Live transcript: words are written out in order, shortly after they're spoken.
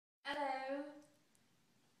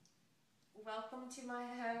welcome to my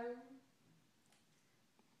home,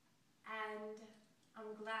 and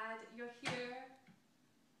I'm glad you're here.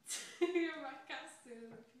 You're my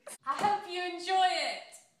cousin. I hope you enjoy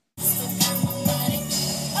it.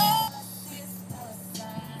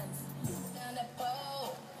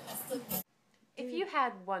 If you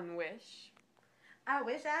had one wish, I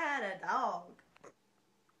wish I had a dog.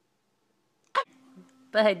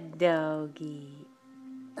 But doggy.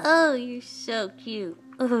 Oh, you're so cute.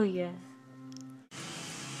 Oh, yeah.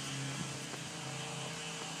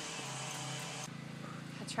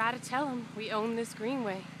 I try to tell him we own this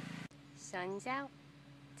greenway. Sun's out,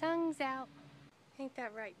 tongue's out. Ain't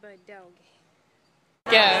that right, bud doggy?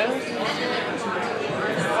 Go.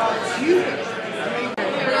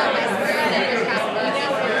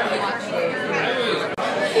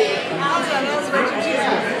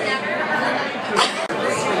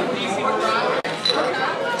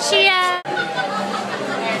 Chia.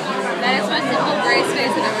 That is my simple grace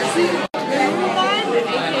face I've ever seen.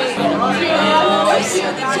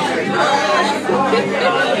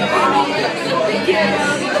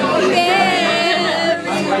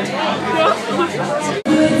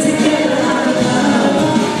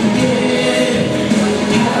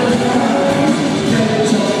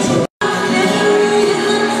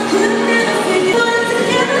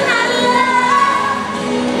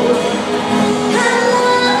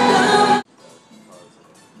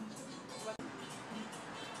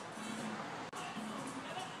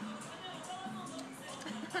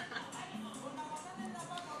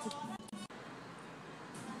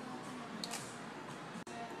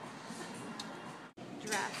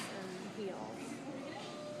 Dress and heels.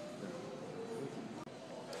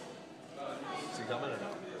 Is he coming or no?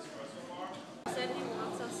 He said he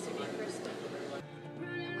wants us to be Kristen.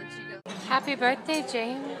 Happy birthday,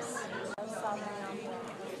 James.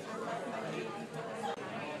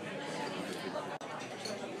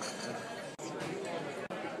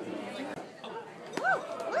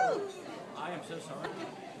 I am so sorry.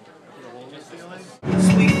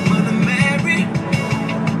 Sweet Mother Mary,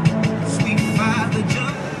 sweet Father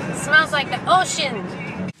John. Smells like the ocean.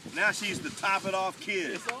 Now she's the top it off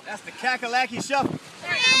kid. That's the Kakalaki Shuffle.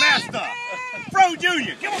 Master, Fro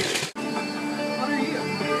Junior, come on. What are you?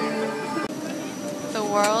 The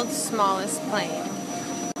world's smallest plane.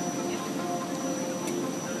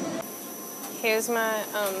 Here's my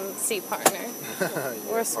seat partner.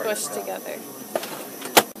 We're squished together.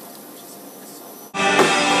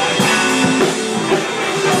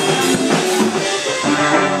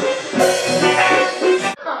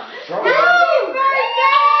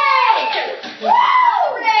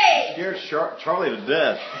 Scared Charlie to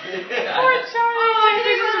death. Poor Charlie.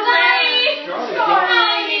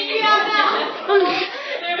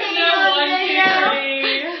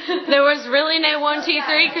 There was really no 1, 2,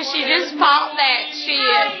 3 because she just popped that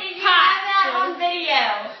shit. On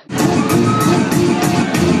video.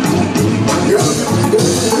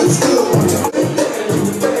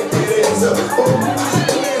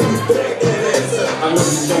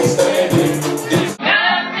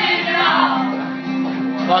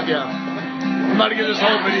 Fuck yeah. I'm about to get this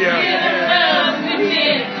whole video.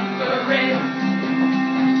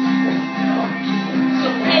 So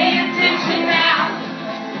pay attention now.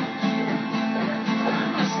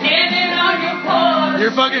 I'm standing on your porch.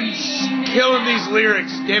 You're fucking killing these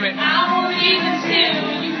lyrics, damn it. I won't even till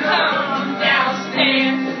you come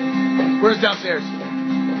downstairs. Where's downstairs?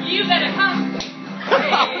 You better come.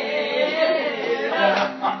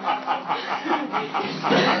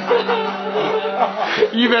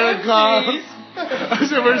 You better come. I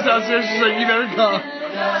said, where's downstairs? She's like, you better come.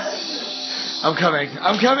 I'm coming.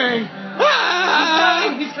 I'm coming.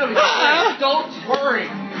 He's coming. Don't worry.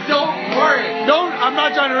 Don't worry. Don't. I'm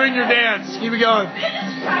not trying to ruin your dance. Keep it going.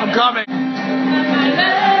 I'm coming.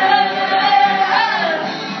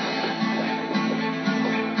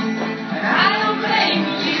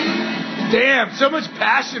 Damn, so much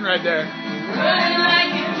passion right there. Running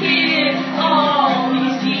like a kid all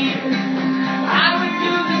these years. I would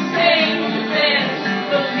do the same, best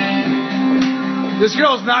believe. This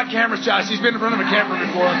girl's not camera shy. She's been in front of a camera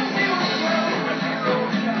before.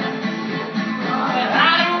 But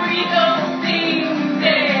I don't read those things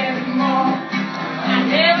anymore. I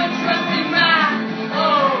never trusted my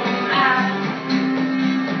own eyes.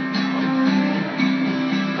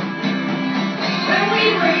 When we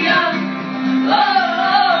were young,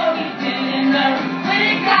 oh, we didn't know. When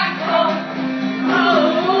it got cold,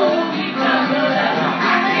 oh, we bundled up.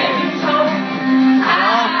 I can't be told. I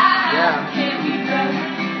can't be done.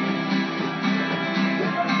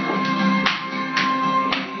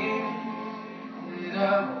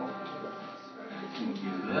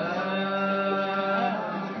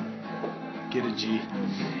 G.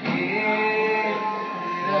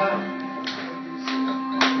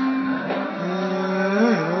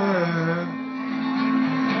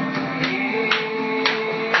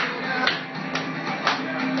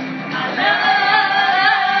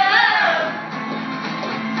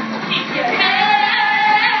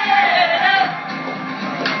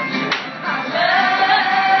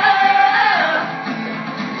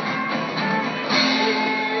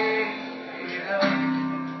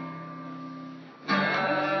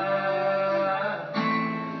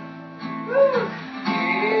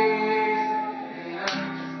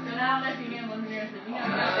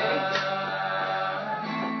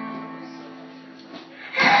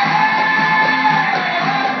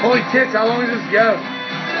 Holy tits, how long does this go?